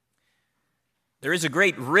There is a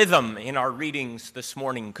great rhythm in our readings this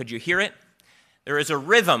morning. Could you hear it? There is a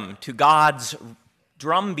rhythm to God's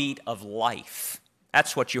drumbeat of life.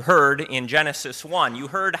 That's what you heard in Genesis 1. You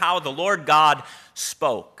heard how the Lord God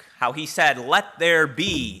spoke, how he said, "Let there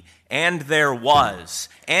be," and there was.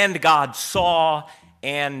 And God saw,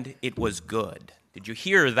 and it was good. Did you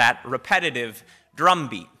hear that repetitive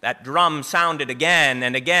drumbeat? That drum sounded again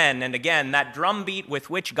and again and again. That drumbeat with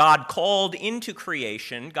which God called into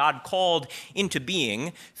creation, God called into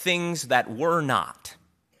being things that were not.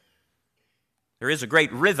 There is a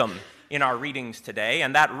great rhythm in our readings today,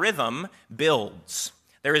 and that rhythm builds.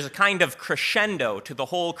 There is a kind of crescendo to the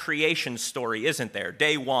whole creation story, isn't there?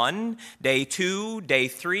 Day 1, day 2, day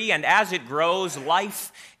 3, and as it grows,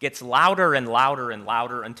 life gets louder and louder and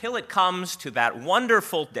louder until it comes to that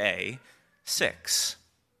wonderful day 6.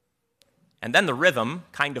 And then the rhythm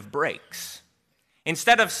kind of breaks.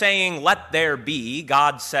 Instead of saying, "Let there be,"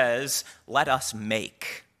 God says, "Let us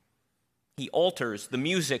make." He alters the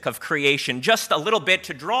music of creation just a little bit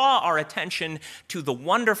to draw our attention to the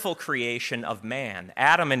wonderful creation of man,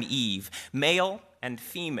 Adam and Eve, male and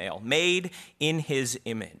female, made in his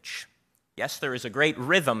image. Yes, there is a great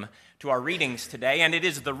rhythm to our readings today, and it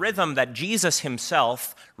is the rhythm that Jesus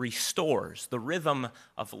himself restores, the rhythm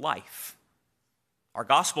of life. Our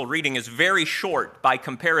gospel reading is very short by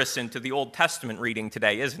comparison to the Old Testament reading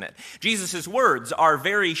today, isn't it? Jesus' words are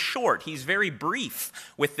very short. He's very brief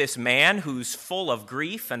with this man who's full of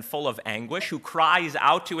grief and full of anguish, who cries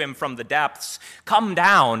out to him from the depths, "Come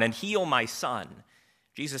down and heal my son."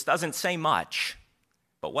 Jesus doesn't say much,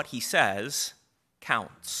 but what he says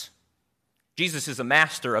counts. Jesus is a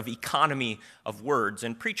master of economy of words,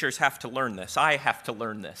 and preachers have to learn this. I have to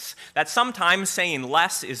learn this, that sometimes saying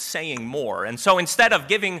less is saying more. And so instead of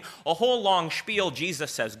giving a whole long spiel,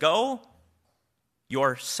 Jesus says, "Go,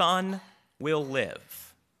 your son will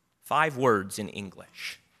live." 5 words in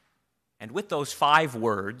English. And with those 5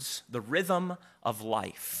 words, the rhythm of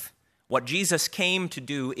life, what Jesus came to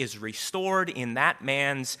do is restored in that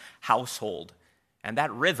man's household. And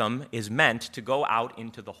that rhythm is meant to go out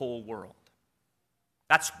into the whole world.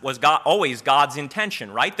 That was always God's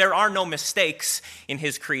intention, right? There are no mistakes in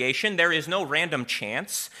his creation. There is no random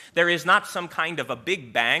chance. There is not some kind of a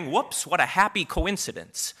big bang. Whoops, what a happy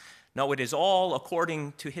coincidence. No, it is all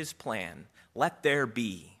according to his plan. Let there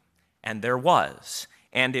be, and there was,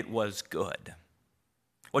 and it was good.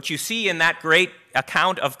 What you see in that great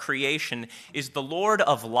account of creation is the Lord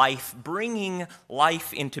of life bringing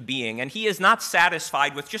life into being. And he is not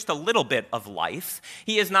satisfied with just a little bit of life.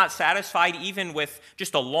 He is not satisfied even with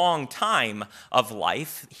just a long time of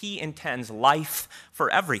life. He intends life for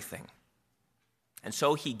everything. And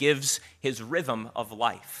so he gives his rhythm of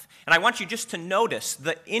life. And I want you just to notice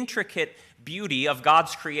the intricate beauty of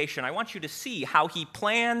God's creation. I want you to see how he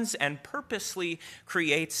plans and purposely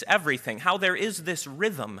creates everything, how there is this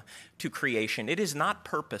rhythm to creation. It is not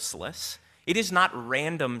purposeless. It is not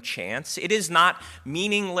random chance. It is not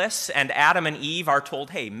meaningless, and Adam and Eve are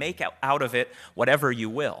told, "Hey, make out of it whatever you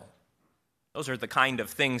will." Those are the kind of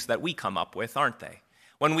things that we come up with, aren't they?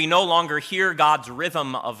 When we no longer hear God's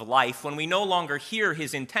rhythm of life, when we no longer hear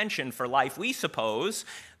his intention for life, we suppose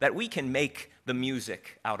that we can make the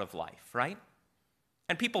music out of life, right?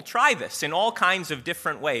 And people try this in all kinds of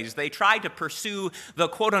different ways. They try to pursue the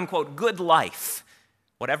quote-unquote good life,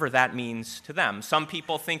 whatever that means to them. Some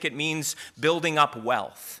people think it means building up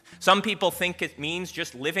wealth. Some people think it means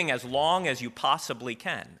just living as long as you possibly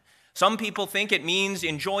can. Some people think it means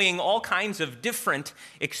enjoying all kinds of different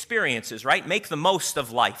experiences, right? Make the most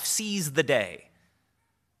of life, seize the day.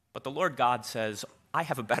 But the Lord God says, I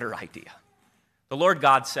have a better idea. The Lord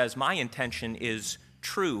God says, my intention is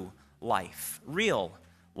true life, real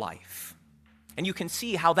life. And you can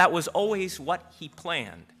see how that was always what he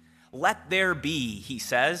planned. Let there be, he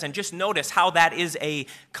says, and just notice how that is a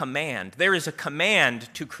command. There is a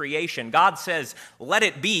command to creation. God says, let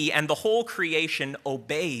it be, and the whole creation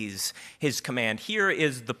obeys his command. Here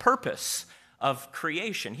is the purpose of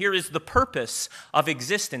creation. Here is the purpose of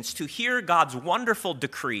existence, to hear God's wonderful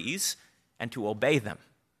decrees and to obey them.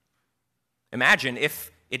 Imagine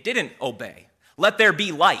if it didn't obey. Let there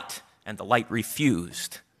be light, and the light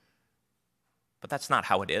refused. But that's not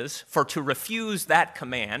how it is. For to refuse that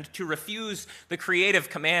command, to refuse the creative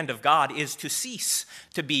command of God, is to cease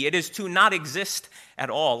to be. It is to not exist at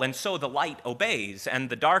all. And so the light obeys, and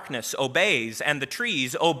the darkness obeys, and the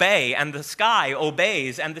trees obey, and the sky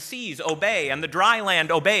obeys, and the seas obey, and the dry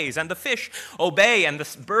land obeys, and the fish obey, and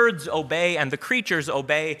the birds obey, and the creatures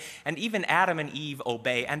obey, and even Adam and Eve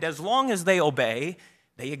obey. And as long as they obey,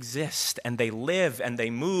 they exist, and they live, and they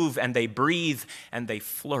move, and they breathe, and they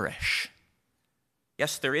flourish.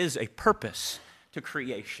 Yes, there is a purpose to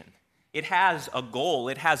creation. It has a goal,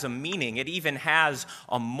 it has a meaning, it even has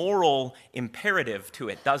a moral imperative to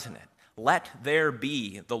it, doesn't it? Let there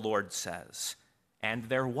be, the Lord says. And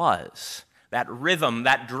there was. That rhythm,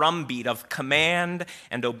 that drumbeat of command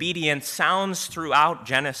and obedience sounds throughout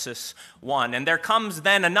Genesis 1. And there comes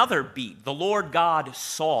then another beat. The Lord God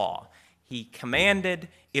saw. He commanded,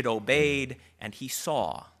 it obeyed, and he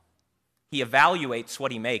saw. He evaluates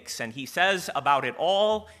what he makes, and he says about it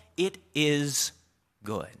all, it is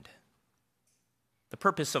good. The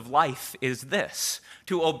purpose of life is this,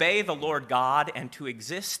 to obey the Lord God and to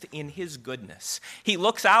exist in his goodness. He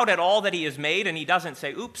looks out at all that he has made and he doesn't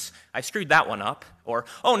say, oops, I screwed that one up, or,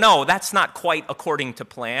 oh no, that's not quite according to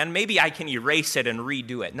plan. Maybe I can erase it and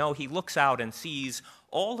redo it. No, he looks out and sees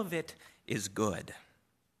all of it is good.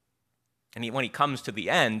 And when he comes to the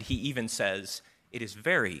end, he even says, it is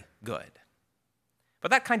very good. But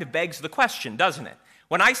that kind of begs the question, doesn't it?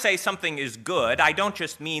 When I say something is good, I don't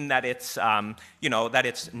just mean that it's, that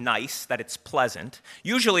it's nice, that it's pleasant.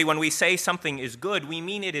 Usually when we say something is good, we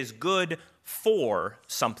mean it is good for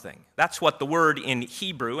something. That's what the word in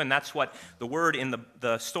Hebrew, and that's what the word in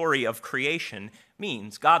the story of creation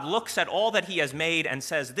means. God looks at all that he has made and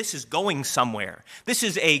says, this is going somewhere. This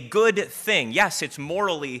is a good thing. Yes, it's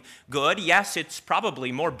morally good. Yes, it's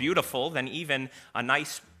probably more beautiful than even a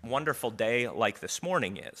nice, wonderful day like this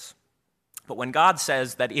morning is. But when God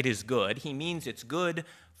says that it is good, he means it's good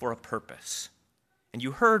for a purpose. And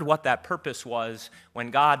you heard what that purpose was when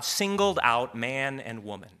God singled out man and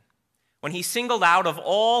woman. When he singled out of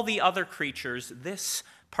all the other creatures, this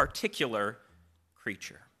particular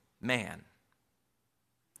creature, man.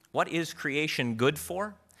 What is creation good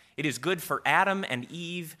for? It is good for Adam and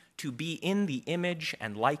Eve to be in the image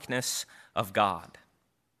and likeness of God.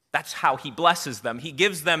 That's how he blesses them. He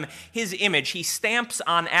gives them his image. He stamps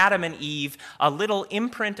on Adam and Eve a little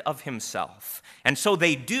imprint of himself. And so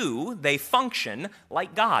they function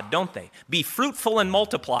like God, don't they? Be fruitful and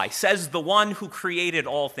multiply, says the one who created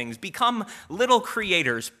all things. Become little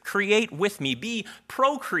creators, create with me. Be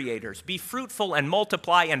procreators, be fruitful and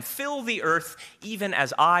multiply and fill the earth even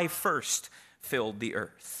as I first filled the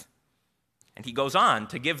earth. And he goes on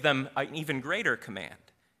to give them an even greater command,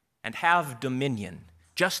 and have dominion.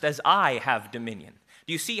 Just as I have dominion.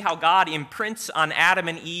 Do you see how God imprints on Adam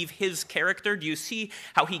and Eve his character? Do you see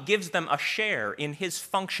how he gives them a share in his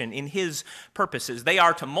function, in his purposes? They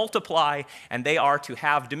are to multiply and they are to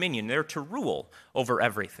have dominion. They're to rule over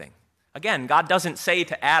everything. Again, God doesn't say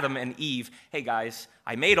to Adam and Eve, hey guys,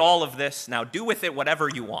 I made all of this, now do with it whatever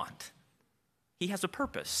you want. He has a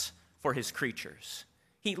purpose for his creatures.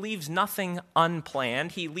 He leaves nothing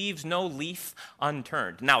unplanned. He leaves no leaf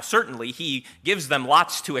unturned. Now, certainly, he gives them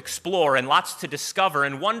lots to explore and lots to discover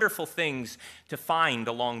and wonderful things to find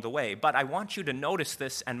along the way. But I want you to notice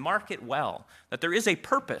this and mark it well, that there is a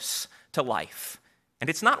purpose to life. And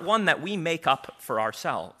it's not one that we make up for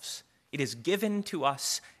ourselves. It is given to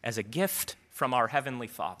us as a gift from our Heavenly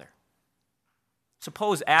Father.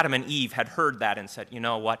 Suppose Adam and Eve had heard that and said, you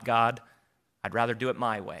know what, God, I'd rather do it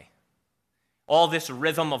my way. All this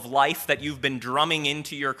rhythm of life that you've been drumming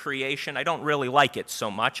into your creation, I don't really like it so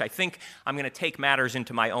much. I think I'm going to take matters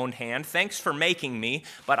into my own hand. Thanks for making me,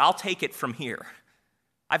 but I'll take it from here.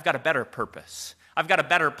 I've got a better purpose. I've got a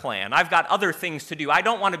better plan. I've got other things to do. I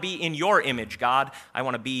don't want to be in your image, God. I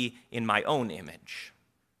want to be in my own image.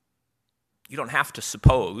 You don't have to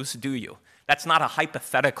suppose, do you? That's not a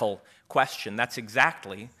hypothetical question. That's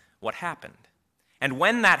exactly what happened. And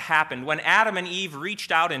when that happened, when Adam and Eve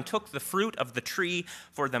reached out and took the fruit of the tree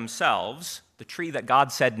for themselves, the tree that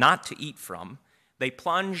God said not to eat from, they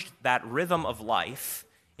plunged that rhythm of life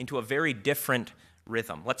into a very different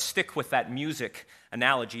rhythm. Let's stick with that music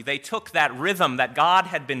analogy. They took that rhythm that God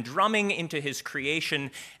had been drumming into his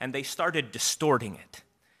creation and they started distorting it.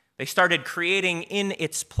 They started creating in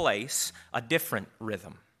its place a different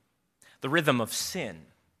rhythm, the rhythm of sin.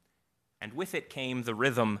 And with it came the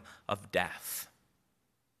rhythm of death.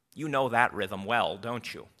 You know that rhythm well,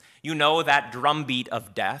 don't you? You know that drumbeat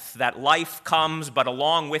of death, that life comes, but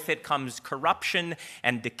along with it comes corruption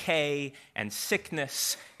and decay and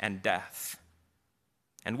sickness and death.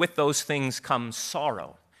 And with those things comes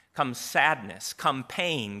sorrow, comes sadness, come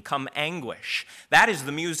pain, come anguish. That is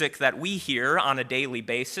the music that we hear on a daily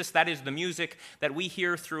basis. That is the music that we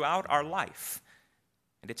hear throughout our life.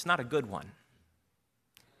 And it's not a good one.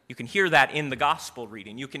 You can hear that in the gospel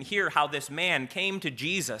reading. You can hear how this man came to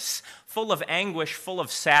Jesus full of anguish, full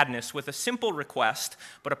of sadness, with a simple request,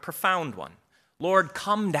 but a profound one. Lord,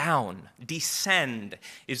 come down. Descend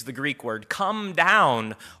is the Greek word. Come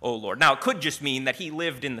down, O Lord. Now, it could just mean that he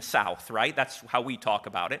lived in the south, right? That's how we talk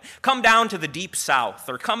about it. Come down to the deep south,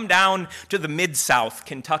 or come down to the mid-south,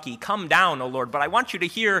 Kentucky. Come down, O Lord. But I want you to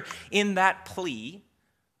hear in that plea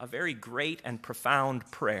a very great and profound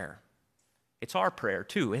prayer. It's our prayer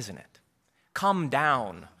too, isn't it? Come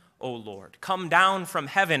down, O Lord, come down from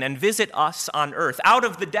heaven and visit us on earth. Out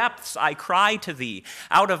of the depths I cry to thee,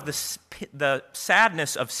 out of the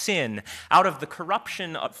sadness of sin, out of the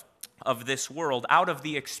corruption of this world, out of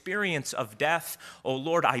the experience of death, O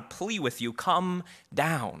Lord, I plea with you, come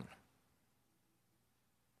down.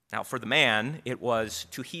 Now for the man, it was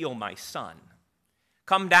to heal my son.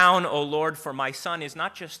 Come down, O Lord, for my son is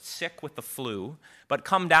not just sick with the flu, but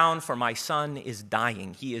come down, for my son is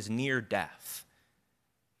dying. He is near death.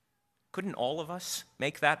 Couldn't all of us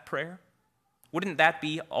make that prayer? Wouldn't that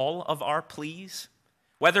be all of our pleas?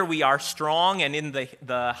 Whether we are strong and in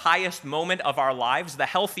the highest moment of our lives, the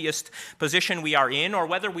healthiest position we are in, or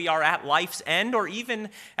whether we are at life's end or even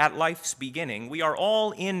at life's beginning, we are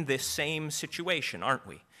all in this same situation, aren't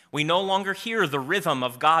we? We no longer hear the rhythm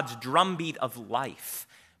of God's drumbeat of life,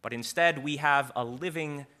 but instead we have a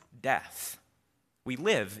living death. We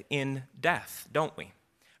live in death, don't we?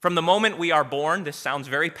 From the moment we are born, this sounds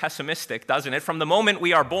very pessimistic, doesn't it? From the moment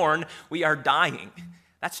we are born, we are dying.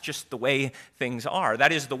 That's just the way things are.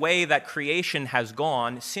 That is the way that creation has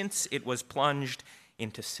gone since it was plunged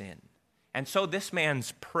into sin. And so this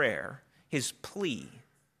man's prayer, his plea,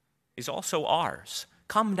 is also ours.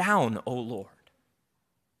 Come down, O Lord.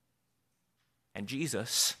 And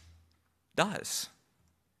Jesus does.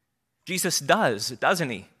 Jesus does, doesn't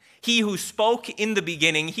he? He who spoke in the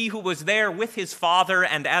beginning, he who was there with his Father,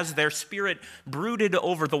 and as their Spirit brooded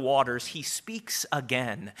over the waters, he speaks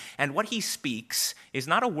again. And what he speaks is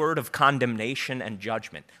not a word of condemnation and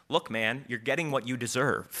judgment. Look, man, you're getting what you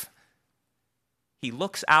deserve. He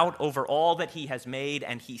looks out over all that he has made,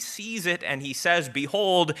 and he sees it, and he says,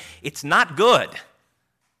 behold, it's not good.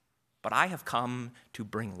 But I have come to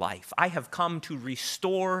bring life. I have come to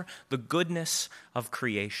restore the goodness of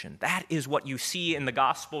creation. That is what you see in the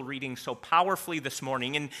gospel reading so powerfully this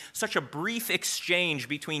morning. In such a brief exchange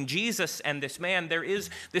between Jesus and this man, there is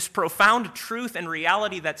this profound truth and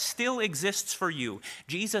reality that still exists for you.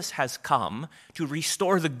 Jesus has come to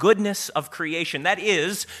restore the goodness of creation. That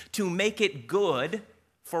is, to make it good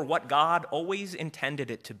for what God always intended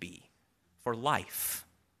it to be, for life,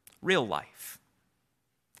 real life.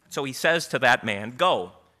 So he says to that man,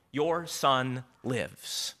 go, your son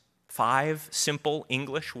lives. 5 simple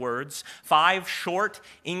English words, 5 short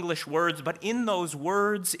English words, but in those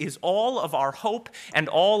words is all of our hope and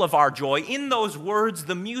all of our joy. In those words,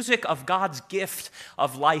 the music of God's gift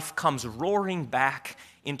of life comes roaring back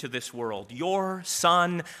into this world. Your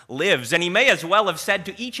son lives. And he may as well have said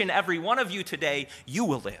to each and every one of you today, you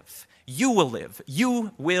will live, you will live,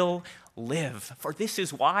 you will live. For this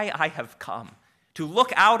is why I have come. To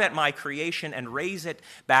look out at my creation and raise it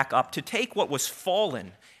back up, to take what was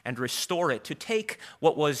fallen and restore it, to take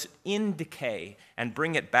what was in decay and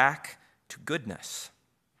bring it back to goodness.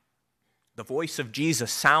 The voice of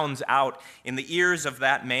Jesus sounds out in the ears of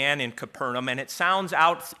that man in Capernaum, and it sounds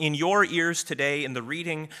out in your ears today in the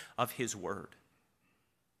reading of his word.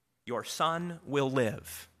 Your son will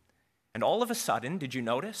live. And all of a sudden, did you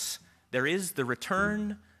notice? There is the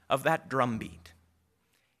return of that drumbeat.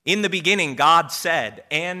 In the beginning, God said,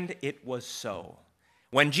 and it was so.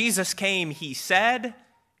 When Jesus came, he said,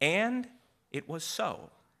 and it was so.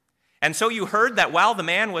 And so you heard that while the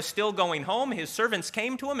man was still going home, his servants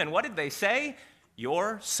came to him, and what did they say?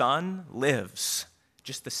 Your son lives.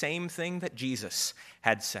 Just the same thing that Jesus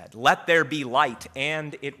had said. Let there be light,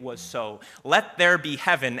 and it was so. Let there be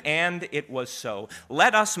heaven, and it was so.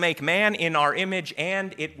 Let us make man in our image,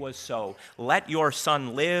 and it was so. Let your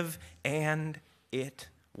son live, and it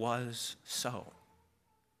was so.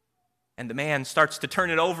 And the man starts to turn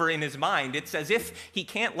it over in his mind. It's as if he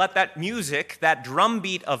can't let that music, that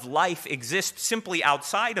drumbeat of life exist simply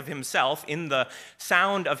outside of himself in the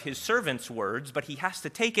sound of his servant's words, but he has to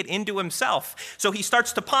take it into himself. So he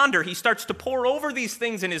starts to ponder, he starts to pore over these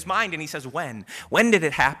things in his mind, and he says, when? When did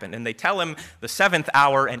it happen? And they tell him the 7th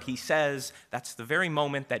hour, and he says, that's the very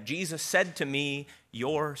moment that Jesus said to me,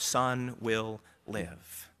 your son will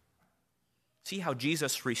live. See how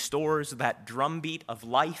Jesus restores that drumbeat of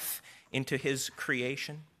life into his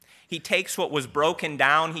creation? He takes what was broken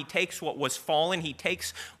down, he takes what was fallen, he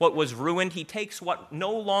takes what was ruined, he takes what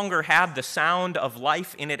no longer had the sound of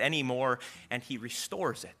life in it anymore, and he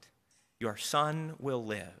restores it. Your son will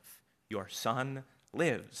live. Your son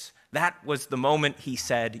lives. That was the moment he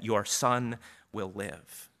said, your son will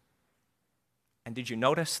live. And did you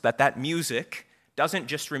notice that that music doesn't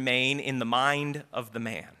just remain in the mind of the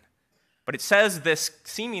man, but it says this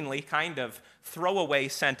seemingly kind of throwaway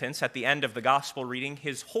sentence at the end of the gospel reading,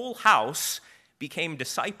 his whole house became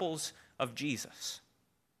disciples of Jesus.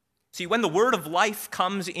 See, when the word of life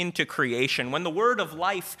comes into creation, when the word of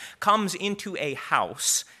life comes into a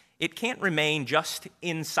house, it can't remain just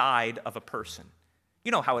inside of a person.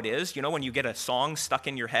 You know how it is. You know when you get a song stuck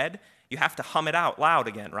in your head, you have to hum it out loud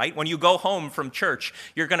again, right? When you go home from church,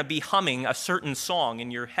 you're going to be humming a certain song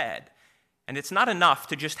in your head. And it's not enough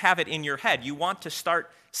to just have it in your head. You want to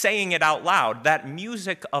start saying it out loud. That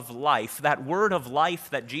music of life, that word of life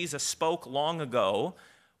that Jesus spoke long ago,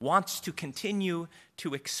 wants to continue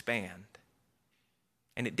to expand.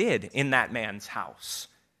 And it did in that man's house.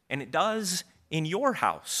 And it does in your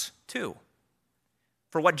house too.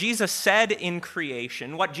 For what Jesus said in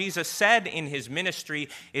creation, what Jesus said in his ministry,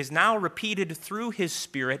 is now repeated through his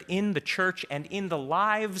Spirit in the church and in the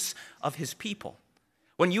lives of his people.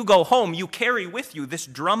 When you go home, you carry with you this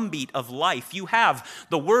drumbeat of life. You have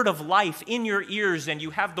the word of life in your ears, and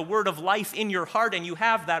you have the word of life in your heart, and you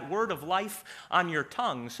have that word of life on your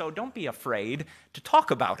tongue. So don't be afraid to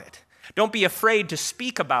talk about it. Don't be afraid to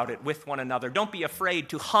speak about it with one another. Don't be afraid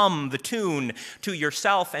to hum the tune to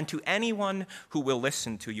yourself and to anyone who will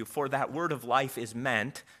listen to you, for that word of life is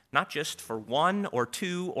meant not just for 1 or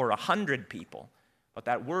 2 or 100 people, but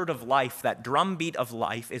that word of life, that drumbeat of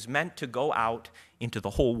life, is meant to go out into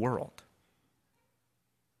the whole world.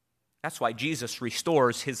 That's why Jesus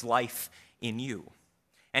restores his life in you.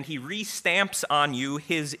 And he restamps on you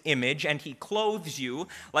his image, and he clothes you,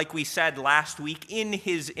 like we said last week, in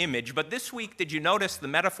his image. But this week, did you notice the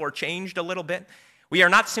metaphor changed a little bit? We are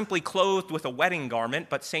not simply clothed with a wedding garment,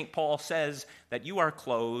 but St. Paul says that you are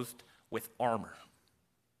clothed with armor.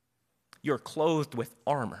 You're clothed with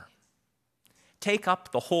armor. Take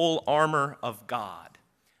up the whole armor of God.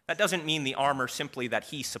 That doesn't mean the armor simply that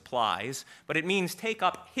he supplies, but it means take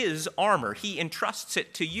up his armor. He entrusts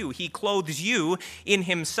it to you. He clothes you in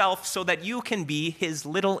himself so that you can be his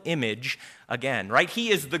little image again, right? He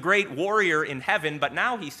is the great warrior in heaven, but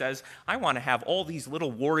now he says, I want to have all these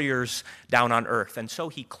little warriors down on earth. And so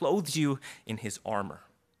he clothes you in his armor.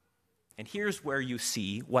 And here's where you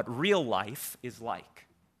see what real life is like.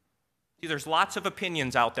 See, there's lots of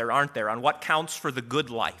opinions out there, aren't there, on what counts for the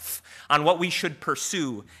good life, on what we should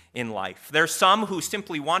pursue in life. There's some who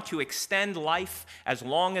simply want to extend life as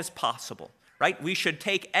long as possible, right? We should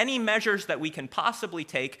take any measures that we can possibly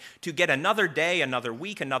take to get another day, another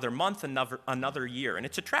week, another month, another year. And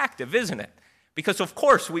it's attractive, isn't it? Because, of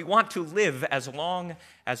course, we want to live as long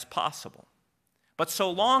as possible. But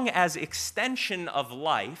so long as extension of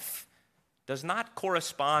life does not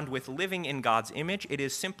correspond with living in God's image, it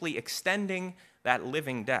is simply extending that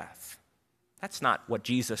living death. That's not what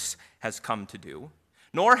Jesus has come to do.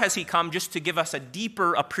 Nor has he come just to give us a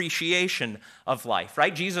deeper appreciation of life,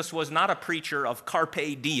 right? Jesus was not a preacher of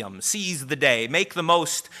carpe diem, seize the day, make the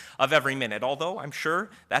most of every minute, although I'm sure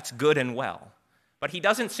that's good and well. But he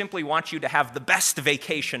doesn't simply want you to have the best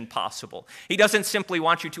vacation possible. He doesn't simply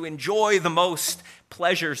want you to enjoy the most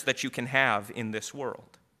pleasures that you can have in this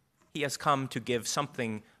world. He has come to give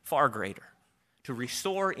something far greater, to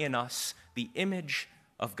restore in us the image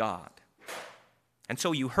of God. And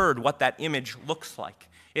so you heard what that image looks like.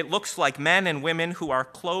 It looks like men and women who are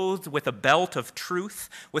clothed with a belt of truth,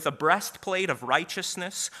 with a breastplate of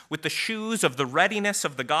righteousness, with the shoes of the readiness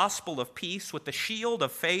of the gospel of peace, with the shield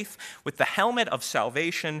of faith, with the helmet of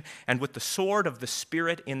salvation, and with the sword of the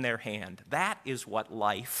Spirit in their hand. That is what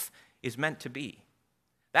life is meant to be.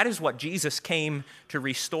 That is what Jesus came to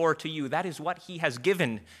restore to you. That is what he has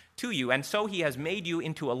given to you. And so he has made you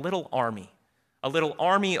into a little army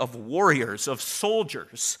of warriors, of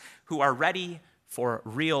soldiers who are ready for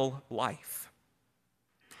real life.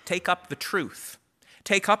 Take up the truth.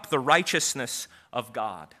 Take up the righteousness of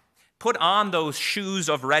God. Put on those shoes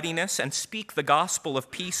of readiness and speak the gospel of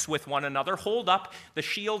peace with one another. Hold up the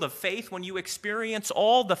shield of faith when you experience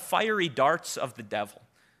all the fiery darts of the devil.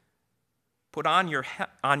 Put on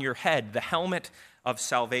your head the helmet of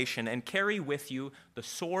salvation and carry with you the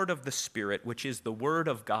sword of the Spirit, which is the word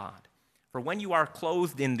of God. For when you are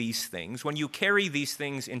clothed in these things, when you carry these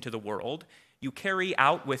things into the world, you carry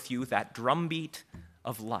out with you that drumbeat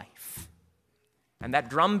of life. And that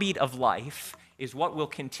drumbeat of life is what will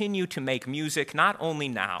continue to make music not only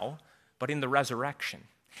now, but in the resurrection.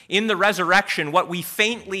 In the resurrection, what we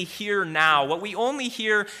faintly hear now, what we only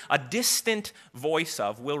hear a distant voice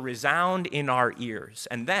of, will resound in our ears.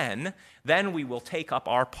 And then we will take up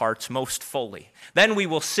our parts most fully. Then we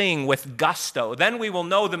will sing with gusto. Then we will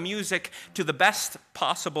know the music to the best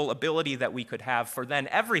possible ability that we could have, for then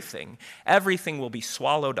everything will be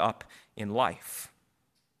swallowed up in life.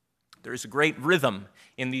 There is a great rhythm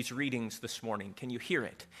in these readings this morning. Can you hear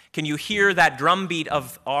it? Can you hear that drumbeat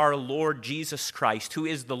of our Lord Jesus Christ, who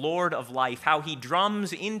is the Lord of life, how he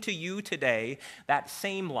drums into you today that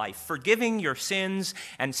same life, forgiving your sins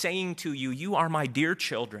and saying to you, you are my dear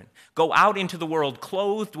children. Go out into the world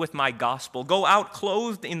clothed with my gospel. Go out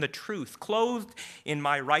clothed in the truth, clothed in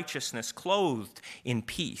my righteousness, clothed in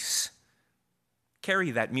peace.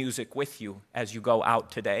 Carry that music with you as you go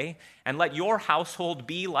out today, and let your household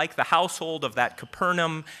be like the household of that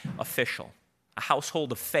Capernaum official, a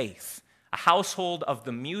household of faith, a household of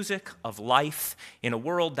the music of life in a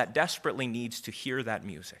world that desperately needs to hear that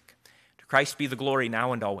music. To Christ be the glory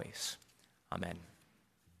now and always. Amen.